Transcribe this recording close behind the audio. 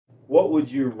What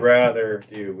would you rather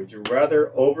do? Would you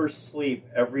rather oversleep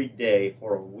every day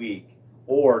for a week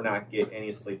or not get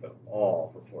any sleep at all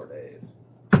for 4 days?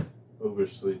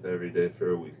 Oversleep every day for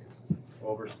a week.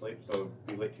 Oversleep, so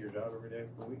be late to your job every day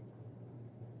for a week?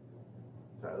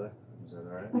 Tyler, is that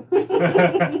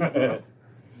alright?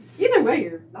 Either way,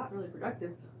 you're not really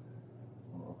productive.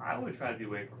 I would try to be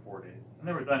awake for 4 days. I've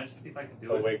never done it. Just see if I can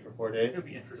do it. Awake for 4 days? It would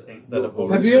be interesting. Instead of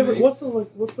Have you ever? Oversleep.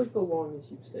 What's the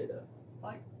longest you've stayed at?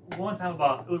 Like one time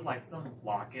it was like some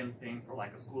lock-in thing for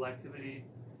like a school activity,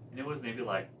 and it was maybe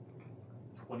like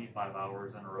 25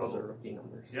 hours in a row. Those are rookie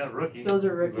numbers. Yeah, rookie. Those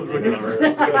are rookie Those are rookie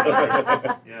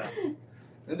numbers. Yeah.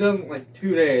 It doesn't like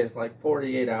 2 days, like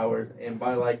 48 hours, and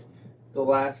by like the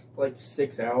last like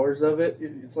 6 hours of it,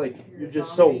 it's like you're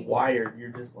just so zombie. wired. You're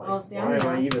just like, Oh, see, why am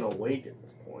I I'm even awake at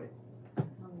this point? I'm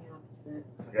the opposite.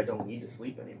 It's like I don't need to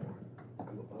sleep anymore.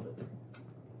 I'm above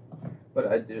it. But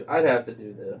I'd have to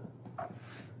do the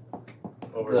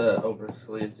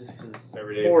oversleep just because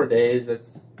Every day. 4 days.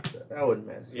 That would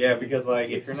mess. Yeah, with me. because like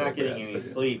if It's you're so not getting bad any for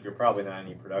you. sleep, you're probably not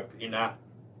any productive. You're not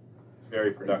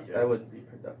very productive. I wouldn't be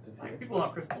productive. Like Here. people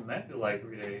on crystal meth do like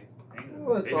 3 day things.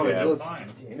 Well, it's Maybe always yeah. that's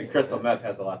just fine. I think crystal meth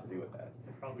has a lot to do with that.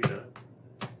 It probably does.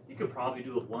 You could probably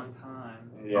do it one time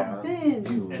Yeah. Then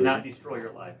and not destroy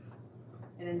your life,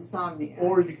 an insomnia.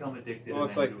 or become addicted. Well,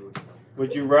 and it's then like- do it.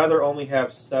 Would you rather only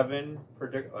have 7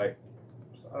 like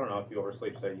I don't know if you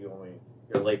oversleep, say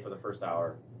you're late for the first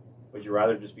hour. Would you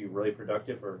rather just be really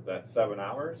productive for that 7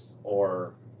 hours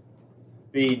or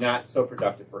be not so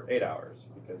productive for 8 hours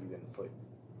because you didn't sleep?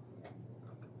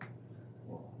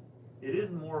 It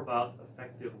is more about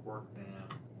effective work than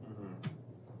Mm-hmm.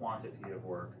 quantity of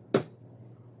work.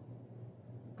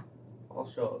 I'll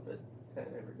show up at 10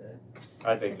 every day.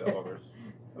 I think the overs.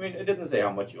 I mean, it didn't say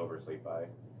how much you oversleep by. It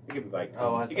could be like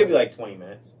Oh, it could be like 20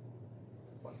 minutes.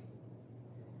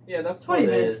 Yeah, that's 20 what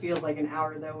it minutes is. feels like an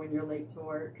hour though when you're late to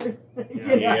work.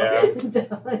 Yeah. It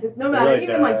does. No matter, Really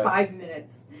even like does. 5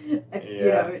 minutes, you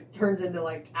Yeah. know, it turns into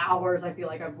like hours. I feel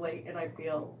like I'm late and I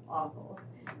feel awful.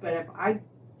 But if I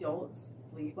don't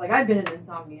sleep, like I've been an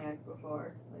insomniac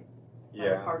before, like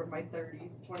Yeah. part of my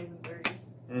 30s, 20s and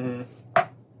 30s. Mm-hmm.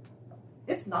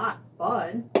 It's not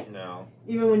fun, No.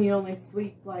 even when you only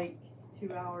sleep like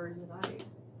 2 hours a night.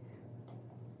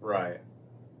 Right.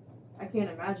 I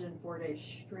can't imagine 4 days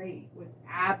straight with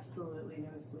absolutely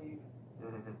no sleep.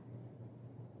 Mm-hmm.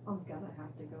 I'm gonna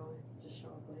have to go and just show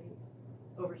up late,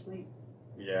 oversleep,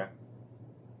 Yeah.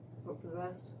 hope for the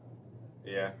best.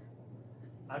 Yeah.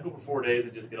 I'd go for 4 days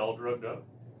and just get all drugged up.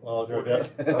 Well, 4 days.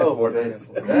 Oh, 4 man. days.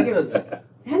 That doesn't.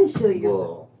 Eventually, you're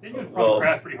Whoa. Then you'd Well, probably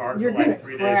crash pretty hard you're for like gonna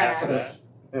 3 days after crash.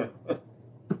 that.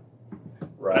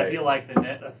 Right. I feel like the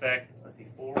net effect, let's see,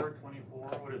 4, 24,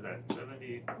 what is that,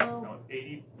 70, well, no,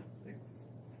 86,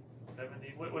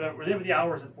 70, whatever the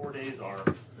hours in 4 days are,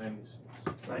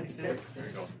 96, there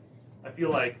you go. I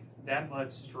feel like that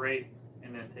much straight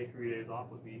and then take 3 days off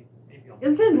would be maybe almost.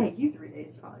 it's gonna take you 3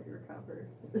 days probably to recover.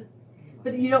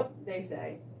 But you don't. They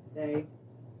say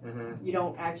Mm-hmm. you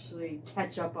don't actually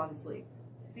catch up on sleep.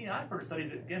 See, I've heard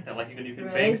studies against that, like you can Really?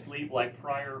 bank sleep like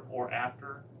prior or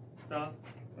after stuff.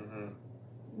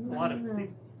 Mm-hmm. A lot of No. sleep,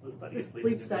 the The studies.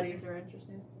 sleep studies are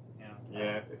interesting.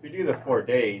 Yeah. If you do the 4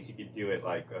 days, you could do it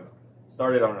like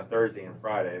start it on a Thursday and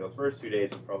Friday. Those first 2 days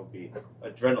would probably be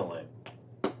adrenaline,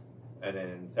 and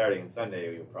then Saturday and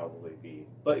Sunday you'll probably be,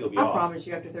 but you'll be I off. promise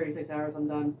you, after 36 hours, I'm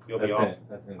done. You'll I be think, off.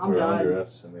 I think I'm we're done.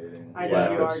 underestimating I lack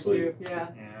know you of are sleep. too. Yeah,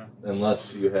 Yeah.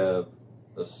 Unless you have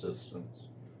assistance.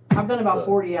 I've done about But-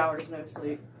 40 hours no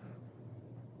sleep.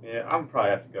 Yeah, I'm probably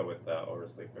have to go with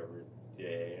oversleep every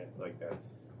day. I feel like that's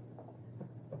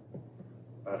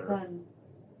better. Fun,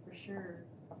 for sure.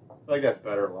 I feel like that's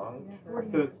better long. Yeah,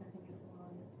 40 term. hours I think is the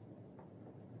longest.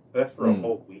 That's for a Mm.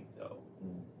 whole week though.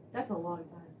 That's a long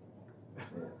time.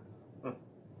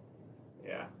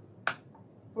 Yeah.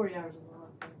 40 hours is a long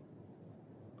time.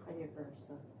 I gave birth,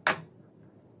 so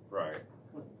Right. it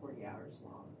wasn't 40 hours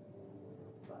long.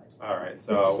 But All right.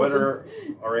 So winner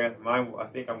or mine? I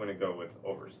think I'm gonna go with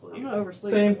oversleep. I'm gonna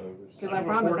oversleep. Same. Because I'll I go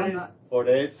promise 4 I'm days. not. 4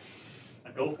 days.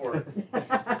 I'd go for it.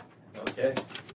 Okay.